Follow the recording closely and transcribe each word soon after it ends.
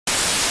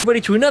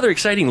Everybody to another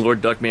exciting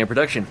Lord Duckman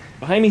production.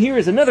 Behind me here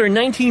is another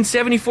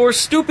 1974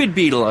 Stupid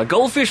Beetle, a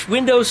Goldfish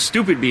Windows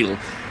Stupid Beetle.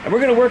 And we're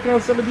going to work on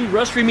some of the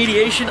rust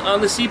remediation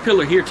on the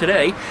C-pillar here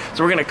today.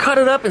 So we're going to cut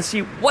it up and see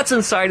what's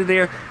inside of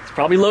there. It's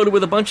probably loaded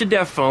with a bunch of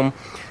death foam.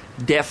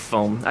 Death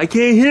foam. I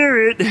can't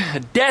hear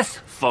it. Death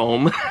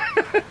foam.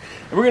 And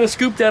we're going to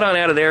scoop that on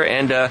out of there,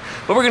 and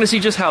but we're going to see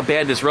just how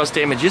bad this rust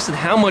damage is and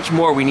how much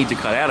more we need to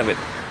cut out of it.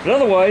 But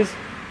otherwise,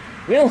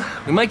 well,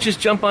 we might just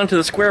jump onto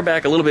the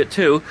Squareback a little bit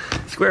too.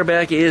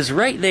 Squareback is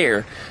right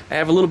there. I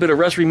have a little bit of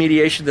rust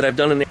remediation that I've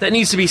done in there that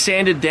needs to be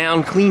sanded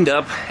down, cleaned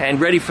up, and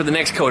ready for the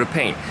next coat of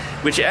paint,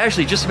 which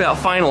actually just about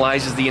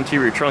finalizes the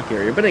interior trunk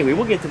area. But anyway,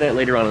 we'll get to that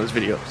later on in this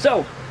video.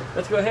 So,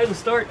 let's go ahead and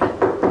start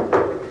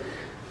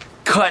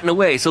cutting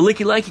away. So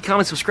licky, likey,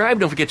 comment, subscribe.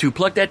 Don't forget to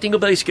plug that dingle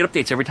bell so you get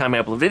updates every time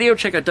I upload a video.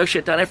 Check out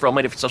duckshit.net for all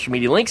my different social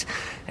media links.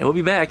 And we'll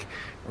be back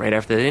right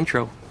after that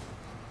intro.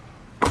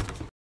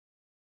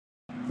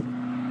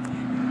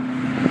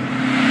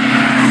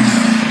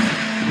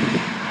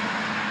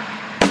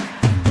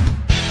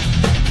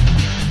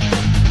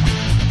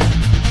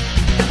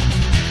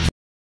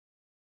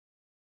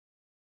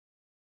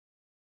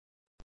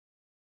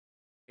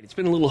 It's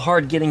been a little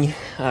hard getting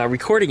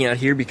recording out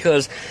here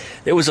because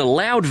there was a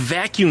loud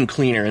vacuum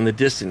cleaner in the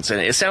distance,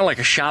 and it sounded like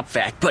a shop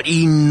vac, but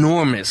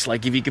enormous.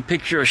 Like if you could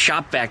picture a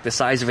shop vac the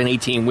size of an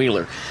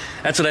 18-wheeler.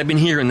 That's what I've been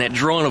hearing, that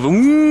drone of a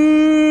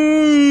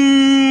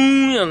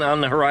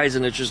on the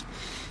horizon. It's just,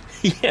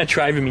 yeah,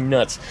 driving me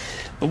nuts.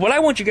 But what I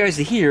want you guys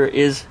to hear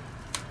is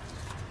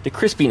the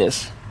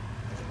crispiness.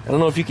 I don't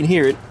know if you can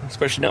hear it,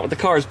 especially not with the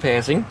cars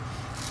passing,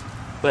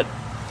 but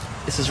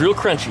this is real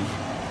crunchy.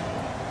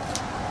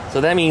 So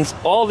that means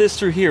all this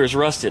through here is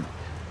rusted.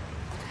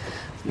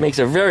 It makes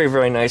a very,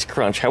 very nice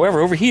crunch.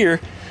 However, over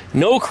here,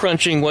 no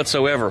crunching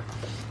whatsoever.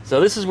 So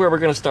this is where we're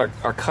going to start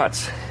our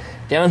cuts.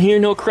 Down here,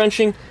 no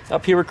crunching.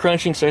 Up here, we're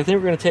crunching. So I think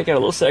we're going to take out a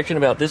little section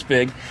about this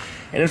big.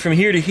 And then from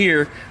here to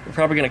here, we're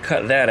probably going to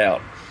cut that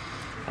out.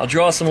 I'll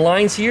draw some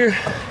lines here,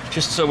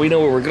 just so we know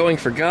where we're going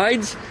for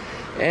guides.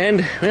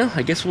 And, well,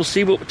 I guess we'll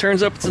see what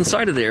turns up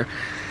inside of there.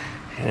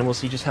 And then we'll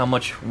see just how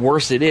much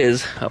worse it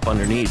is up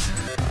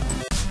underneath.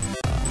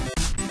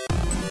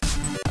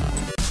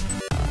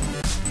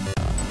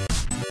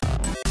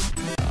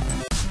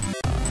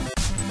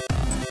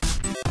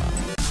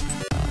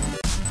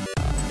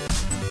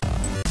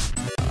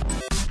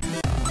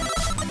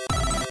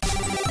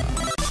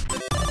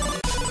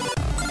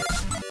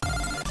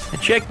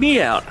 Check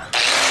me out.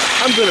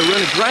 I'm gonna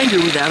run a grinder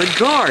without a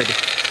guard.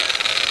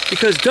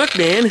 Because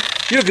Duckman,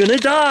 you're gonna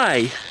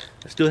die.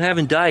 I still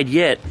haven't died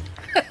yet.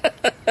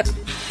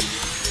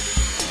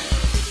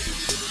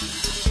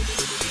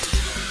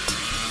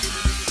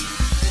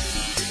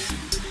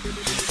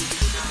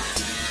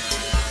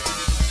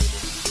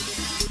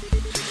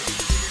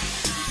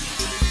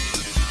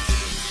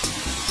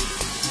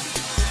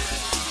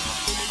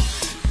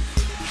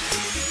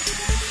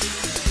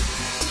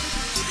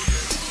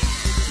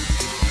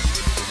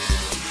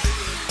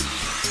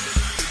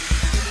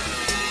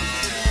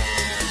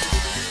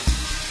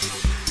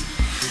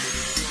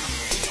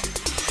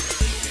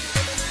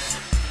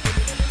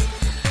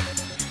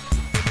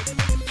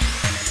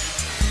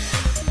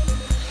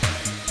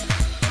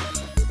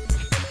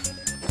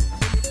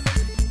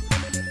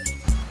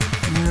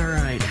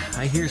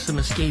 I hear some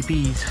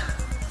escapees.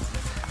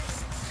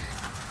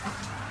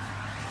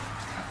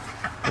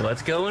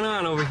 What's going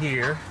on over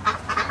here?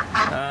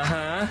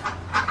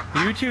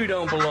 You two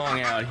don't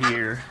belong out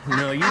here.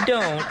 No, you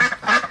don't.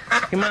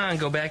 Come on,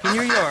 go back in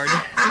your yard.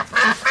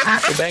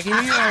 Go back in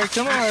your yard,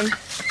 come on.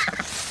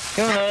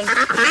 Come on.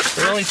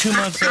 They're only 2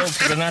 months old,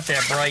 so they're not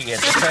that bright yet.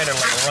 They try to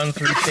like run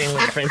through chain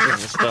link fences and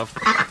stuff.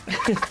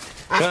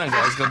 Come on,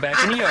 guys, go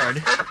back in the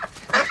yard.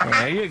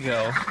 There you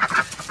go.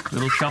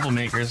 Little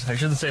troublemakers. I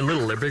shouldn't say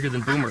little, they're bigger than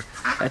Boomer.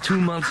 At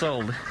 2 months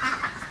old.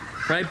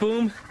 Right,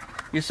 Boom?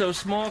 You're so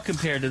small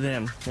compared to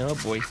them. Oh,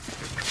 boy.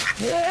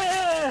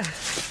 Yeah!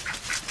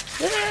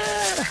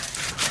 Yeah!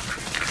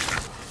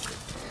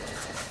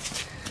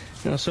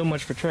 You know, so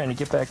much for trying to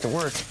get back to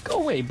work. Go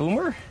away,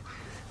 Boomer.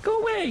 Go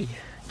away.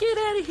 Get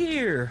out of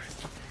here.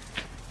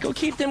 Go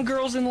keep them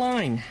girls in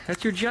line.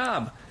 That's your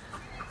job.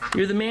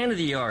 You're the man of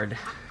the yard.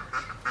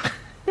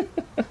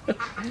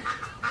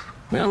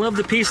 Well, I love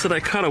the piece that I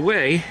cut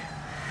away.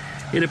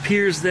 It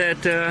appears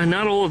that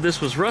not all of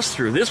this was rust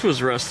through. This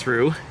was rust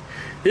through.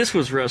 This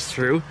was rust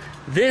through.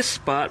 This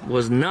spot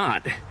was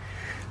not.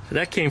 So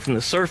that came from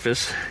the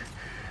surface.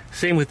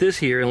 Same with this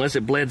here, unless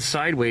it bled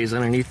sideways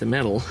underneath the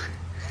metal.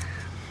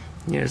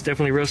 Yeah, it's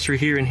definitely rust through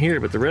here and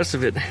here, but the rest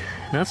of it,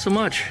 not so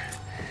much.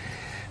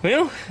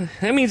 Well,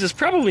 that means it's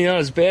probably not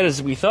as bad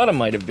as we thought it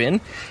might have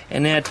been,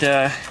 and that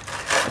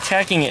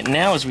attacking it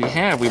now as we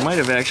have, we might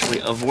have actually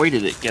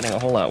avoided it getting a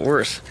whole lot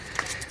worse.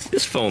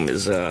 This foam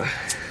is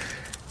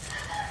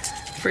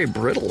very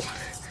brittle.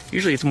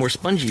 Usually it's more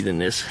spongy than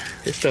this.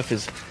 This stuff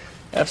is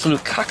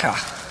absolute caca.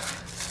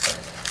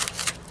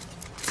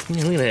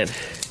 Look at that.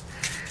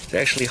 It's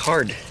actually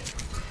hard.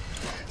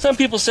 Some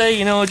people say,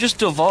 you know, just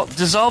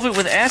dissolve it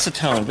with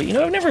acetone, but you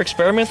know, I've never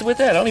experimented with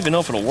that. I don't even know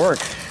if it'll work.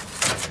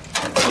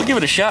 We'll give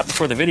it a shot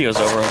before the video's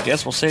over, I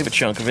guess. We'll save a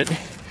chunk of it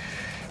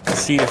and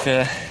see if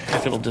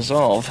it'll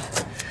dissolve.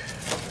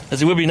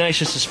 As it would be nice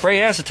just to spray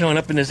acetone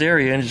up in this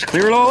area and just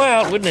clear it all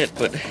out, wouldn't it?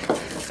 But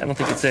I don't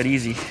think it's that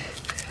easy.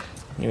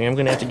 Anyway, I'm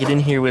going to have to get in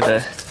here with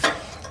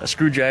a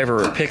screwdriver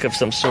or a pick of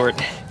some sort.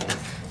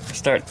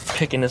 Start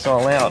picking this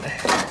all out.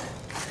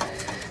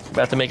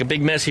 About to make a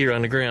big mess here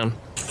on the ground.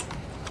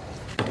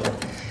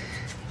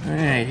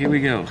 Alright, here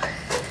we go.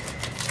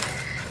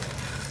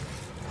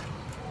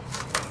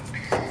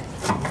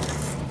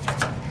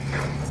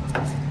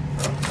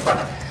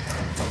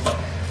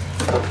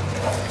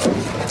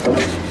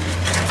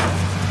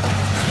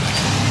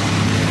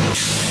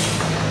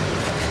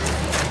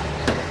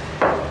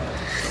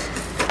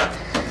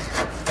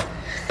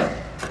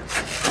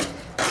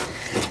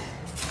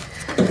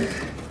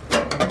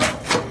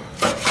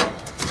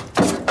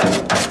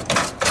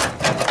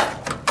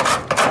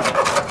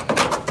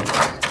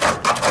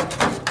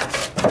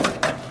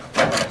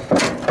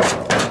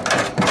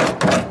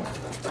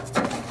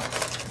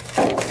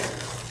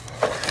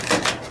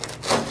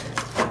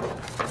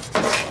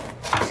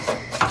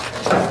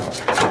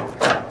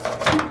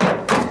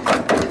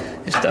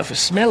 Stuff is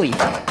smelly.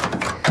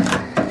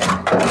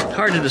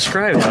 Hard to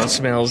describe how it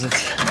smells.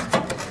 It's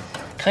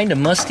kind of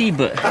musty,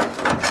 but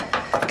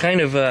kind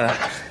of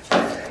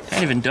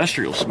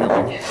industrial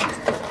smelling. Yeah,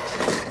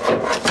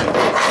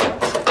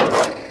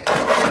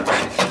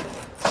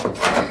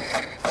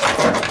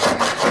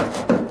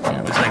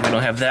 looks like we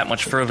don't have that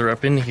much further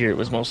up in here. It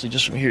was mostly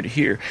just from here to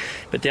here,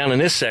 but down in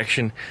this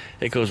section,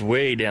 it goes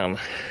way down,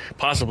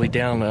 possibly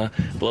down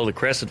below the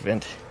Crescent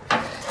vent.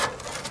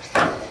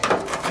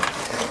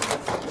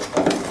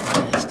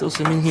 Still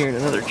some in here in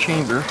another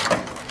chamber.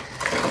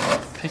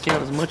 Pick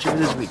out as much of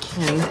it as we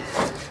can.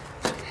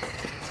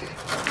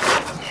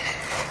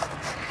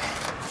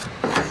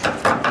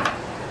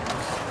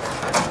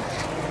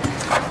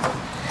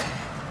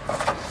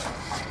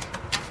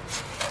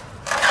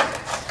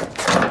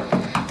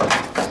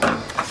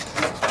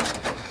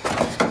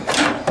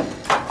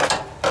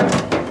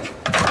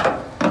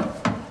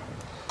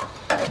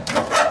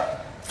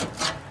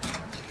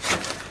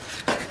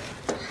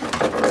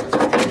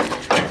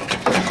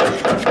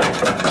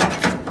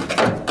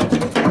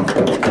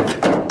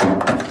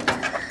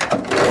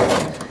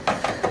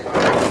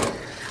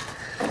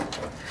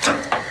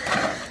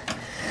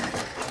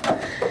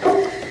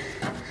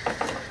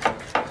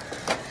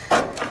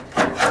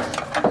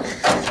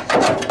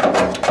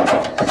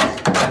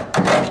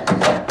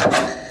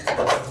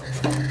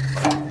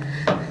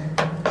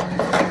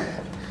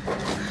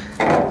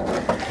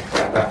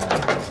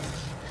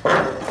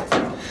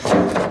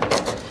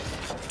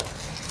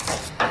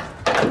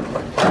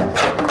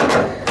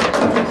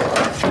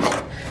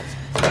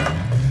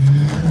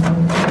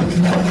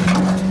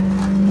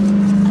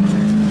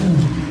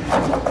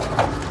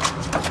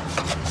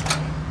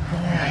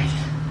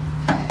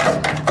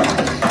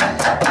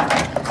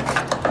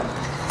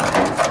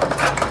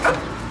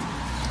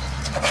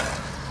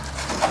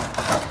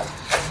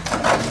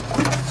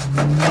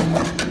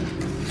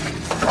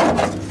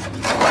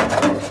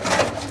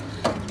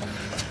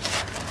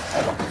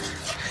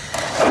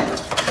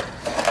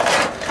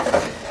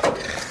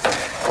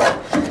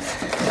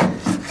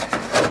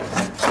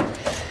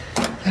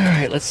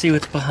 Let's see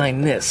what's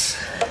behind this.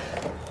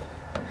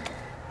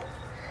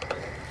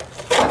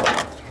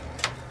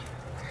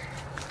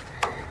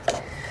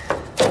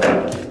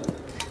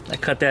 I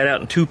cut that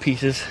out in two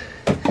pieces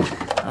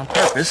on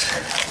purpose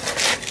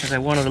because I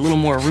wanted a little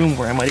more room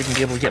where I might even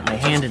be able to get my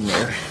hand in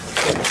there,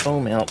 get the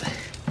foam out.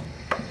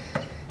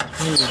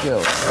 Here we go.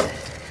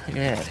 Look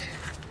at that.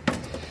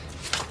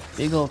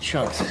 Big old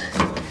chunks.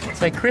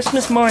 It's like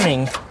Christmas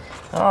morning.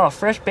 Oh,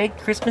 fresh baked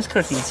Christmas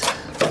cookies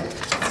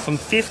from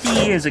 50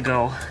 years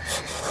ago.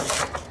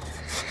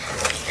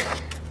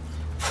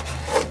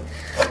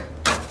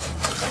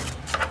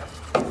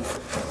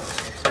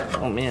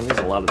 Oh man, there's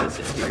a lot of this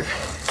in here.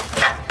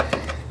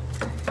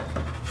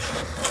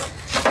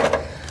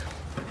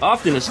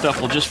 Often this stuff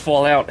will just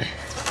fall out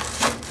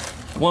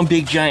one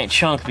big giant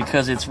chunk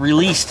because it's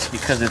released,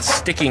 because it's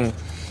sticking,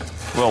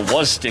 well,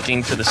 was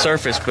sticking to the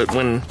surface, but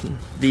when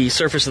the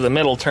surface of the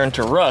metal turned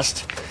to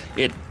rust,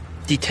 it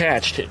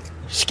detached, it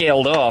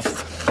scaled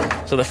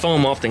off, so the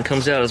foam often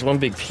comes out as one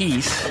big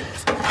piece.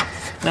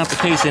 Not the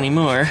case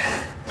anymore.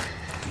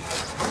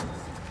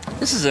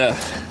 This is a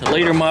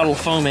later model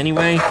foam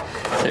anyway.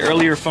 The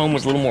earlier foam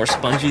was a little more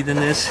spongy than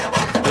this.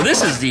 Well,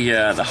 this is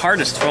the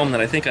hardest foam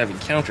that I think I've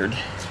encountered.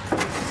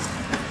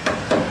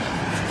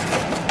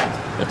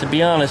 But to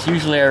be honest,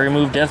 usually I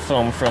remove death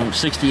foam from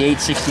 68,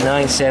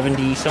 69,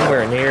 70,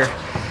 somewhere in there.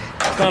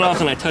 It's not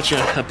often I touch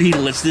a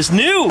Beetle that's this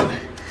new.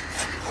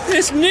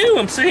 This new!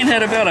 I'm saying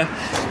that about a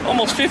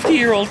almost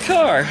 50-year-old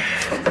car.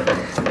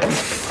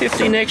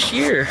 50 next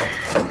year.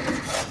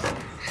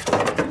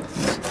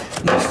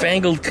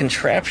 Newfangled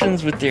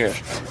contraptions with their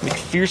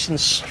McPherson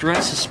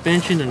strut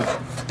suspension and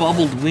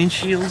bubbled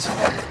windshields.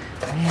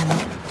 Man,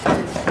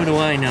 what do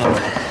I know?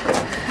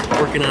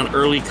 Working on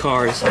early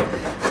cars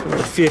from the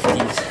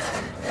 50s.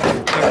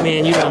 But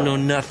man, you don't know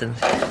nothing.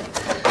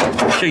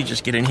 I'm sure you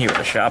just get in here with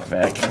a shop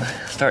vac and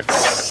start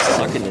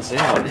sucking this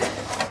out.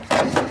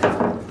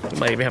 You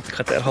might even have to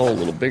cut that hole a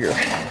little bigger.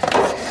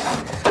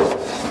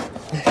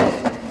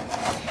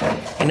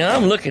 You know,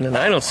 I'm looking and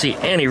I don't see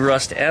any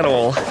rust at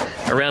all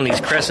around these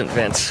Crescent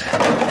vents. In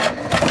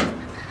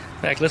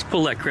fact, let's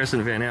pull that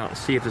Crescent vent out and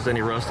see if there's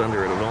any rust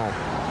under it at all.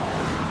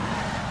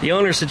 The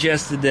owner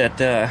suggested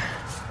that,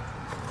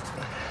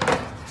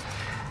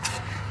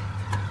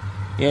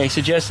 he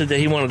suggested that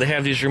he wanted to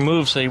have these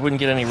removed so he wouldn't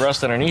get any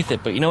rust underneath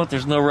it. But you know what?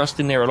 There's no rust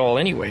in there at all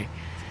anyway.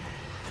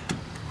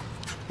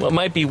 What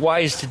might be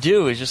wise to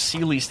do is just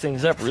seal these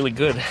things up really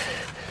good,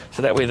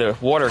 so that way the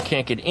water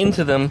can't get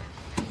into them.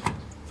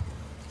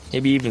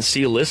 Maybe even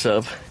seal this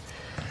up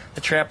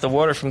to trap the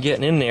water from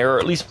getting in there, or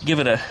at least give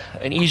it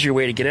an easier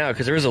way to get out,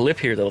 because there is a lip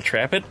here that'll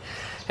trap it,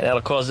 and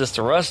that'll cause this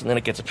to rust, and then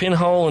it gets a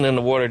pinhole, and then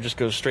the water just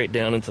goes straight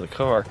down into the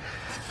car.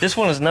 This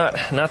one is not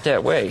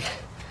that way.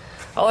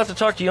 I'll have to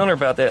talk to the owner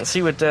about that and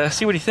see what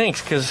he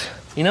thinks, because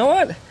you know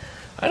what?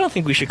 I don't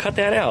think we should cut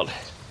that out.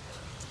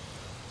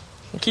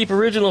 And keep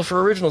original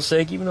for original's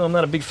sake, even though I'm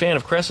not a big fan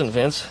of Crescent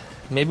vents.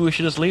 Maybe we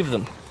should just leave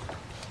them.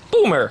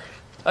 Boomer!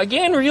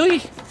 Again,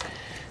 really?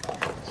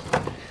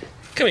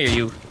 Come here,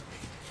 you.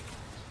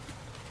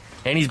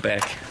 And he's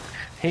back.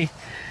 Hey,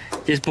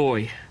 this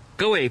boy.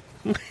 Go away.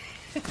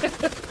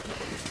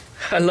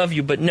 I love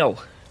you, but no.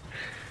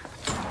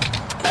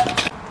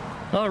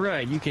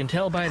 Alright, you can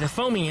tell by the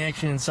foaming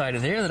action inside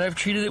of there that I've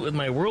treated it with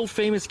my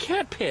world-famous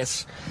cat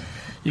piss.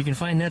 You can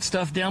find that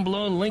stuff down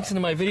below in the links in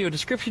my video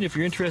description if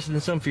you're interested in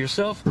some for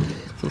yourself. A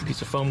little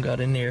piece of foam got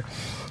in there.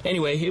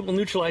 Anyway, it will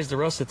neutralize the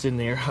rust that's in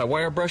there. I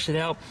wire brushed it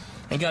out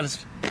and got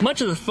as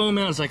much of the foam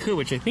out as I could,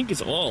 which I think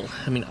is all.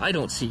 I mean, I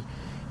don't see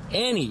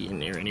any in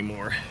there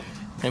anymore.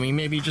 I mean,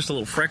 maybe just a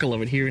little freckle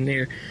of it here and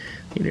there.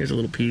 Hey, there's a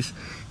little piece.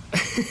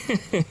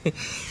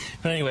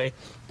 But anyway,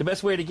 the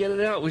best way to get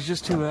it out was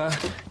just to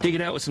dig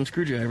it out with some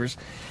screwdrivers.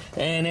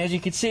 And as you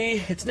can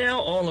see, it's now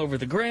all over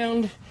the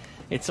ground.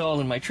 It's all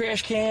in my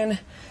trash can,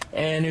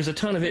 and there's a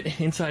ton of it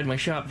inside my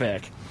shop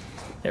vac.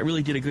 That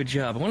really did a good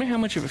job. I wonder how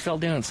much of it fell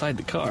down inside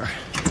the car.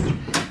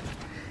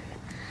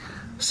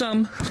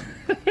 Some.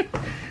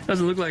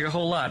 Doesn't look like a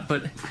whole lot,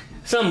 but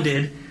some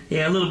did.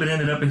 Yeah, a little bit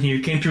ended up in here,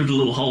 came through the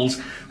little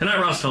holes. They're not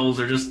rust holes,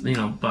 they're just, you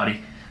know,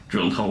 body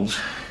drilled holes.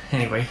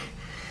 Anyway,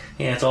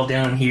 yeah, it's all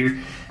down in here.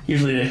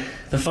 Usually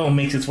the foam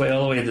makes its way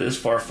all the way this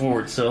far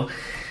forward, so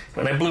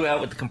when I blew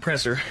out with the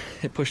compressor,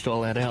 it pushed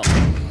all that out.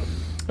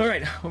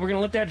 Alright, well, we're going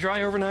to let that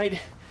dry overnight.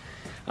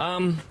 I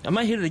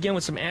might hit it again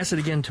with some acid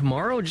again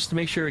tomorrow, just to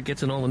make sure it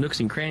gets in all the nooks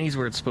and crannies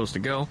where it's supposed to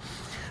go.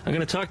 I'm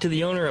going to talk to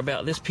the owner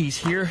about this piece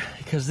here,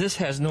 because this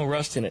has no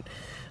rust in it.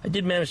 I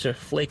did manage to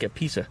flake a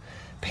piece of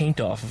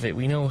paint off of it.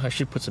 We know I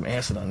should put some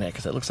acid on that,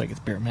 because that looks like it's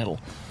bare metal.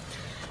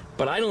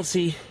 But I don't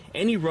see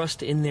any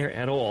rust in there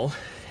at all,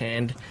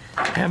 and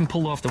I haven't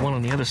pulled off the one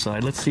on the other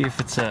side. Let's see if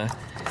it's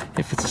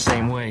the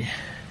same way.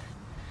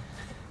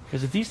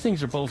 Because if these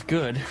things are both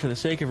good, for the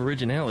sake of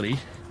originality,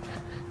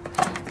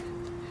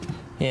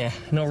 yeah,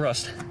 no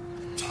rust.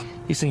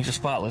 These things are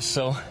spotless,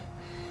 so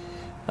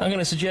I'm going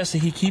to suggest that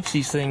he keeps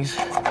these things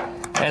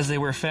as they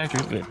were factory.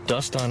 Look at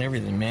dust on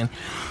everything, man.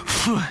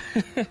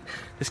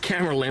 This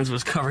camera lens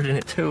was covered in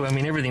it too. I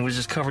mean, everything was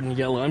just covered in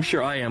yellow. I'm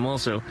sure I am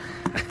also.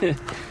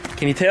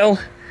 Can you tell?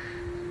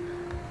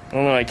 I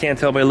don't know, I can't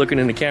tell by looking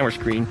in the camera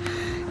screen.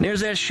 And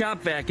there's that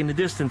shop vac in the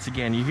distance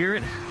again. You hear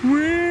it?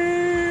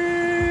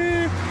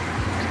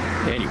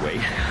 Anyway,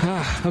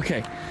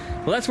 okay.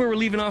 Well, that's where we're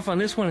leaving off on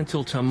this one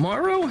until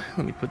tomorrow.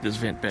 Let me put this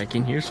vent back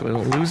in here so I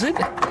don't lose it.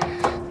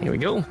 Here we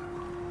go.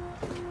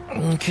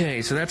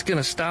 Okay, so that's going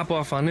to stop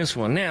off on this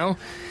one. Now,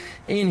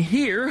 in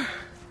here,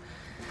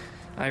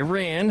 I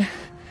ran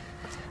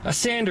a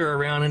sander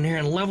around in there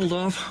and leveled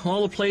off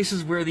all the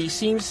places where the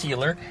seam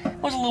sealer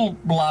was a little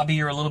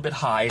blobby or a little bit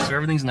high, so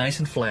everything's nice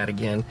and flat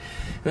again.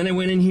 Then I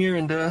went in here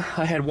and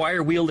I had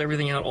wire wheeled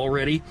everything out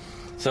already,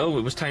 so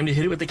it was time to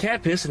hit it with the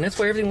cat piss, and that's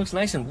why everything looks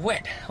nice and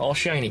wet, all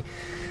shiny.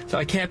 So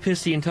I cat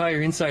pissed the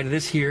entire inside of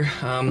this here.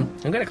 I'm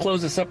going to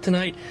close this up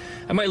tonight.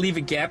 I might leave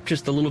a gap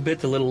just a little bit,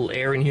 the little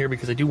air in here,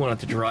 because I do want it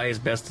to dry as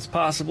best as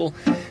possible.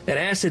 That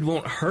acid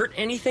won't hurt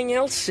anything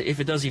else.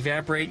 If it does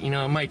evaporate, you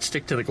know, it might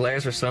stick to the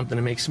glass or something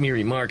and make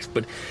smeary marks,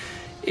 but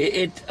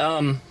it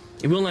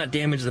will not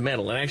damage the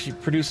metal. It actually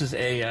produces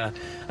a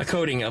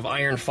coating of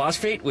iron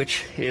phosphate,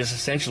 which is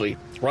essentially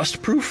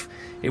rust-proof.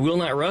 It will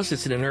not rust.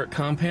 It's an inert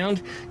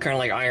compound, kind of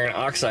like iron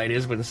oxide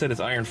is, but instead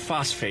it's iron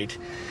phosphate.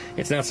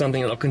 It's not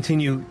something that will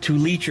continue to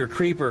leach or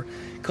creep or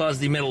cause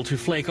the metal to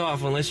flake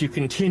off unless you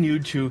continue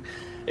to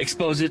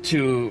expose it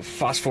to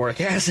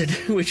phosphoric acid,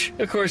 which,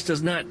 of course,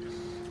 does not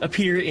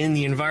appear in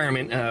the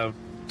environment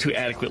to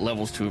adequate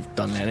levels to have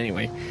done that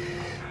anyway.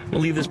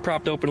 We'll leave this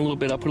propped open a little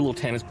bit. I'll put a little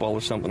tennis ball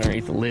or something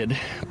underneath the lid,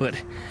 but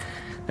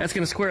that's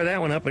going to square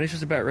that one up, and it's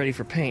just about ready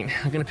for paint.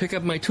 I'm going to pick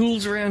up my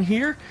tools around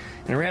here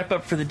and wrap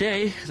up for the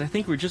day, because I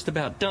think we're just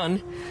about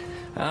done.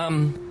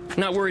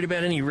 Not worried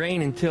about any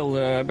rain until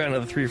about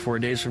another 3 or 4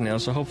 days from now,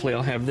 so hopefully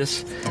I'll have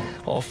this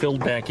all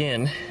filled back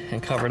in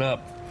and covered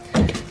up.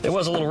 There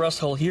was a little rust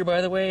hole here,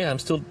 by the way. I'm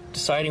still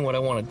deciding what I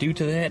want to do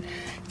to that.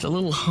 It's a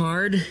little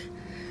hard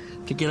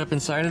to get up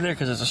inside of there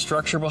because there's a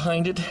structure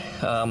behind it.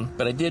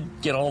 But I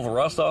did get all the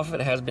rust off of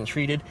it. It has been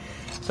treated.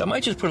 So I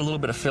might just put a little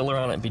bit of filler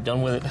on it and be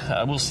done with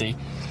it. We'll see.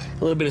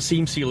 A little bit of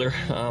seam sealer,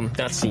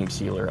 not seam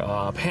sealer,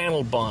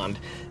 panel bond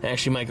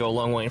actually might go a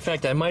long way. In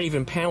fact, I might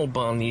even panel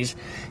bond these.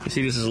 You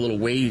see this is a little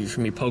wavy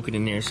for me poking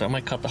in there, so I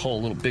might cut the hole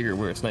a little bigger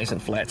where it's nice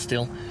and flat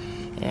still.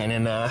 And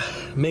then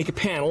make a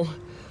panel,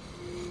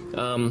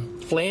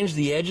 flange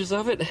the edges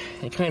of it,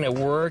 and kind of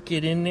work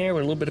it in there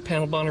with a little bit of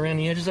panel bond around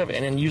the edges of it,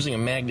 and then using a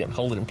magnet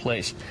hold it in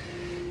place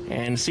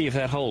and see if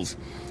that holds.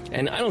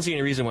 And I don't see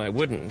any reason why I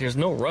wouldn't. There's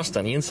no rust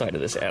on the inside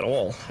of this at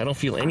all. I don't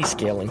feel any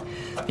scaling.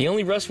 The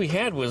only rust we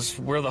had was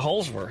where the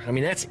holes were. I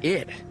mean, that's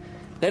it.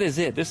 That is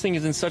it. This thing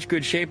is in such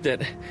good shape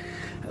that,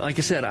 like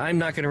I said, I'm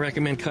not going to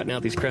recommend cutting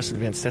out these Crescent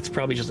vents. That's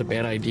probably just a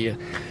bad idea.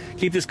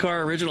 Keep this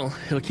car original.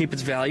 It'll keep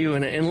its value.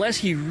 And unless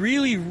he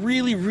really,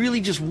 really,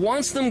 really just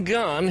wants them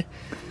gone,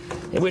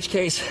 in which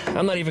case,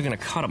 I'm not even going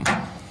to cut them.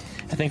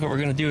 I think what we're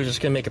going to do is just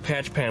going to make a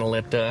patch panel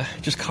that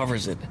just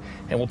covers it,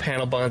 and we'll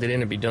panel bond it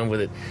in and be done with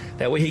it.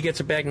 That way he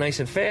gets it back nice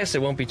and fast, it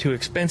won't be too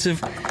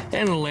expensive, and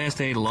it'll last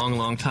a long,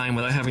 long time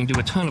without having to do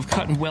a ton of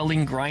cutting,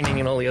 welding,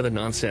 grinding, and all the other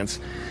nonsense.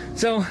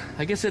 So,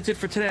 I guess that's it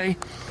for today.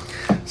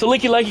 So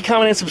like,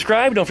 comment, and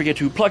subscribe. Don't forget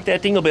to pluck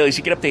that dingle bell so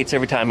you get updates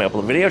every time I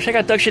upload a video. Check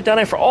out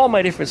DuckShit.net for all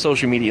my different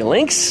social media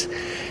links.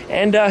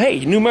 And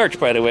hey, new merch,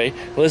 by the way.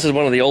 Well, this is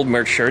one of the old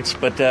merch shirts,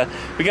 but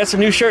we got some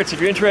new shirts. If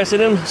you're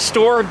interested in them,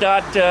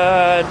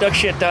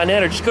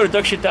 store.duckshit.net, or just go to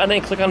duckshit.net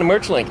and click on the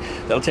merch link.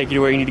 That'll take you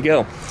to where you need to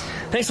go.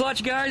 Thanks a lot,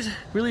 you guys.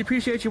 Really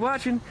appreciate you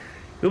watching.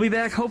 We'll be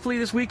back hopefully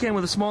this weekend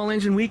with a small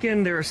engine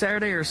weekend or a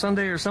Saturday or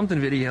Sunday or something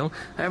video.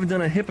 I haven't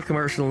done a HIPAA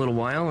commercial in a little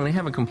while, and I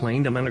haven't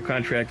complained. I'm under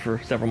contract for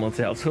several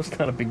months out, so it's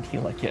not a big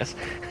deal, I guess.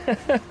 All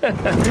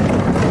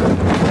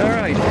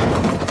right,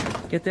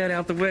 get that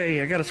out the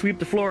way. I got to sweep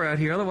the floor out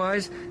here.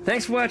 Otherwise,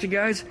 thanks for watching,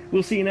 guys.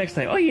 We'll see you next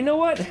time. Oh, you know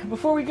what?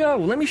 Before we go,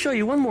 let me show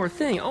you one more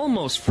thing.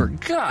 Almost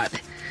forgot.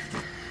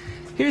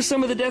 Here's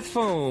some of the death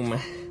foam.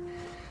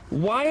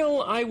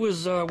 While I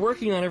was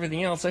working on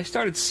everything else, I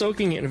started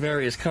soaking it in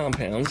various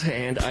compounds,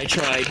 and I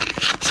tried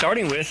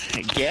starting with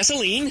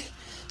gasoline,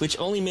 which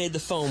only made the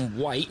foam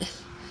white.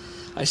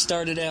 I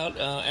started out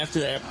after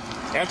that.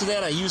 After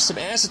that, I used some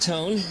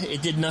acetone.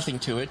 It did nothing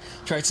to it.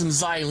 Tried some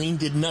xylene.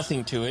 Did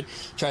nothing to it.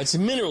 Tried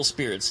some mineral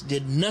spirits.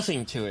 Did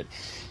nothing to it.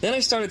 Then I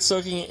started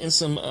soaking it in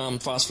some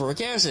phosphoric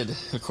acid.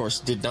 Of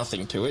course, did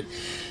nothing to it.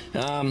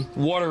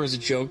 Water is a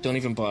joke. Don't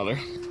even bother.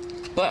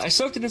 But I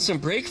soaked it in some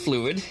brake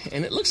fluid,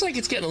 and it looks like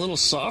it's getting a little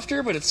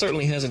softer, but it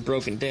certainly hasn't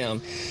broken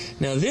down.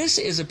 Now, this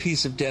is a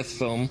piece of death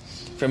foam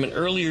from an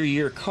earlier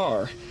year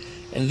car,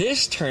 and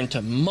this turned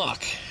to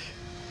muck.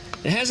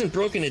 It hasn't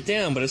broken it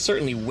down, but it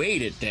certainly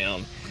weighed it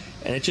down.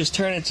 And it just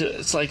turned into,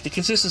 it's like the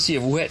consistency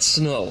of wet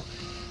snow.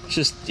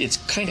 It's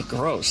kind of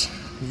gross.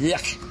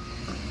 Yuck.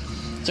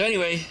 So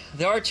anyway,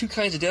 there are two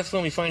kinds of death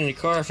foam you find in a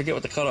car. I forget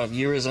what the cutoff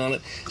year is on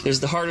it.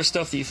 There's the harder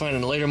stuff that you find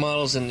in the later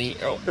models, and the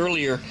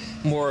earlier,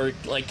 more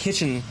like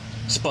kitchen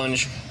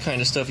sponge kind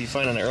of stuff you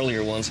find on the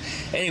earlier ones.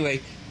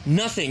 Anyway,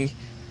 nothing,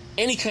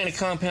 any kind of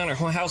compound or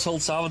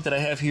household solvent that I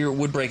have here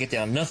would break it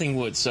down. Nothing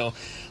would, so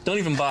don't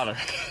even bother.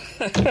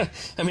 I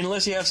mean,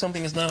 unless you have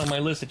something that's not on my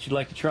list that you'd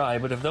like to try,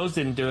 but if those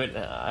didn't do it,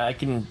 I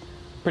can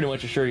pretty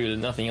much assure you that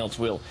nothing else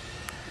will.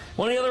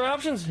 One of the other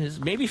options is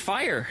maybe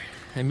fire.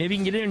 And maybe you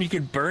can get in and you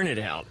can burn it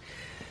out.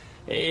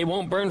 It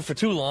won't burn for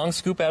too long.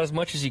 Scoop out as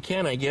much as you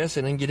can, I guess,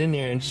 and then get in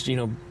there and just,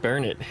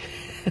 burn it.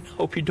 And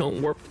hope you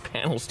don't warp the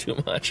panels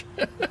too much.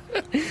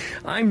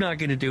 I'm not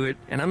going to do it,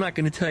 and I'm not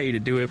going to tell you to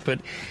do it,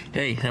 but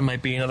hey, that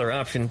might be another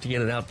option to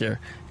get it out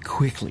there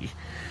quickly.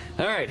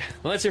 All right,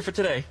 well, that's it for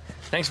today.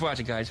 Thanks for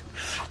watching, guys.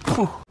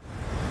 Whew.